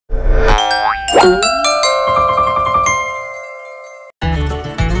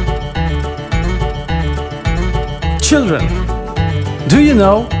Children, do you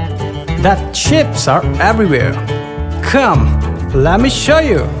know that shapes are everywhere? Come, let me show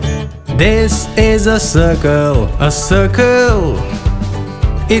you. This is a circle, a circle.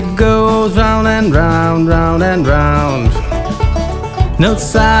 It goes round and round, round and round. No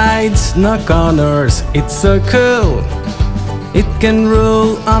sides, no corners, it's circle. It can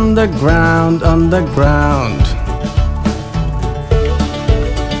roll on the ground, on the ground.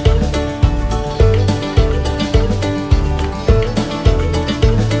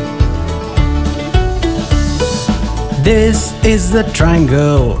 This is a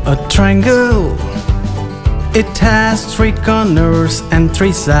triangle, a triangle. It has 3 corners and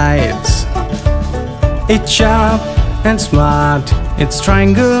 3 sides. It's sharp and smart, it's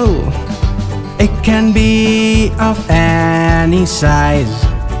triangle. It can be of any size.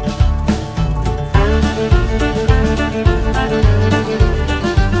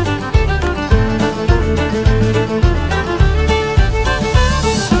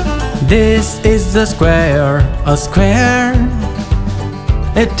 This is a square, a square.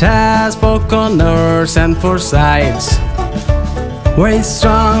 It has 4 corners and 4 sides. Very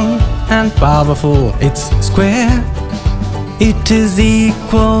strong and powerful, it's square. It is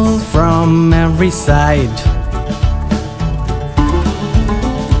equal from every side.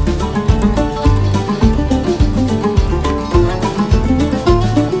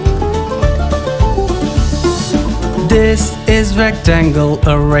 This is rectangle,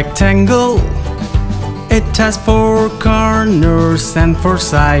 a rectangle. It has 4 corners and 4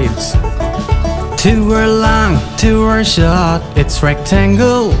 sides. 2 are long, 2 are short, it's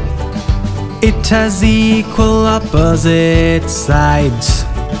rectangle. It has equal opposite sides.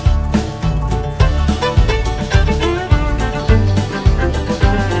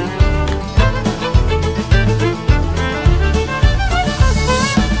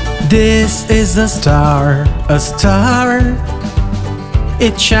 This is a star, a star.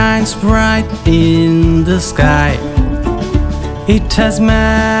 It shines bright in the sky. It has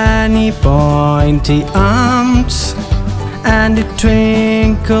many pointy arms, and it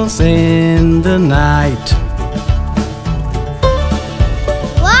twinkles in the night.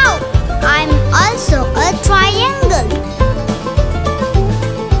 Wow! I'm also a triangle.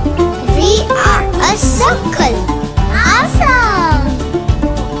 We are a circle. Awesome!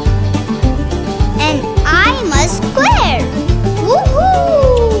 And I'm a square.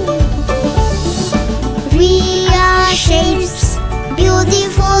 Woohoo! We are shapes,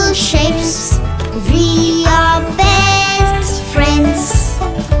 beautiful shapes. We are best friends.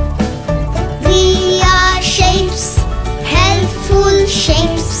 We are shapes, helpful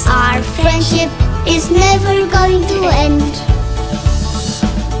shapes. Our friendship is never going to end.